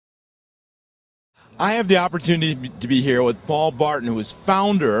I have the opportunity to be here with Paul Barton, who is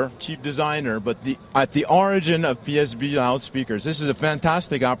founder, chief designer, but at the origin of PSB loudspeakers. This is a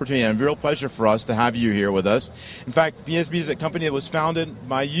fantastic opportunity and a real pleasure for us to have you here with us. In fact, PSB is a company that was founded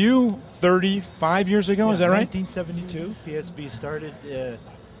by you 35 years ago, is that right? 1972. PSB started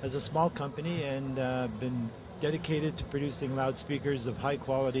as a small company and been dedicated to producing loudspeakers of high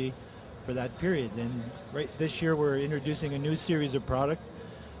quality for that period. And right this year we're introducing a new series of product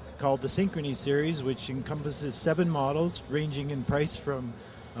called the Synchrony series, which encompasses 7 models ranging in price from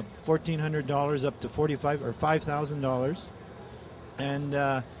 $1,400 up to $4,500 or $5,000,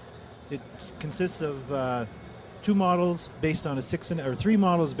 and it consists of 2 models based on a 3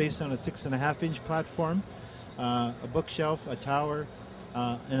 models based on a 6.5-inch platform, a bookshelf, a tower,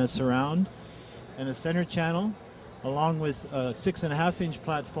 and a surround, and a center channel, along with a 6.5-inch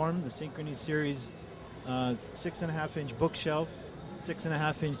platform, the Synchrony series 6.5-inch bookshelf,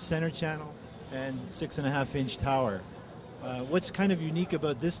 6.5-inch center channel, and 6.5-inch tower. What's kind of unique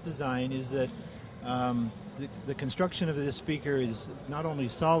about this design is that the construction of this speaker is not only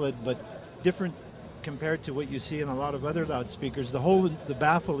solid but different compared to what you see in a lot of other loudspeakers. The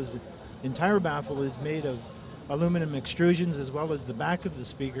entire baffle is made of aluminum extrusions, as well as the back of the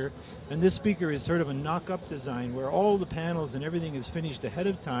speaker, and this speaker is sort of a knock-up design where all the panels and everything is finished ahead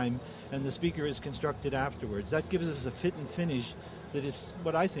of time and the speaker is constructed afterwards. That gives us a fit and finish that is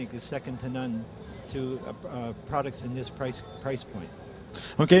what I think is second to none to products in this price point.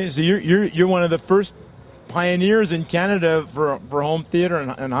 Okay, so you're one of the first pioneers in Canada for home theater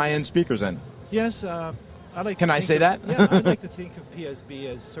and high-end speakers, then. Yes, I like. Can I say that? Yeah, I'd like to think of PSB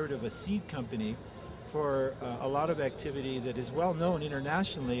as sort of a seed company for a lot of activity that is well known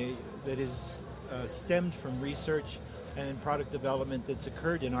internationally, that is stemmed from research and product development that's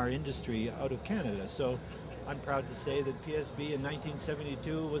occurred in our industry out of Canada. So I'm proud to say that PSB in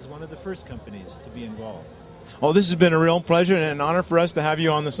 1972 was one of the first companies to be involved. Well, this has been a real pleasure and an honor for us to have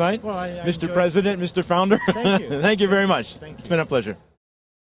you on the site. Well, Mr. President, Mr. Founder. Thank you. Thank you very much. Thank you. It's been a pleasure.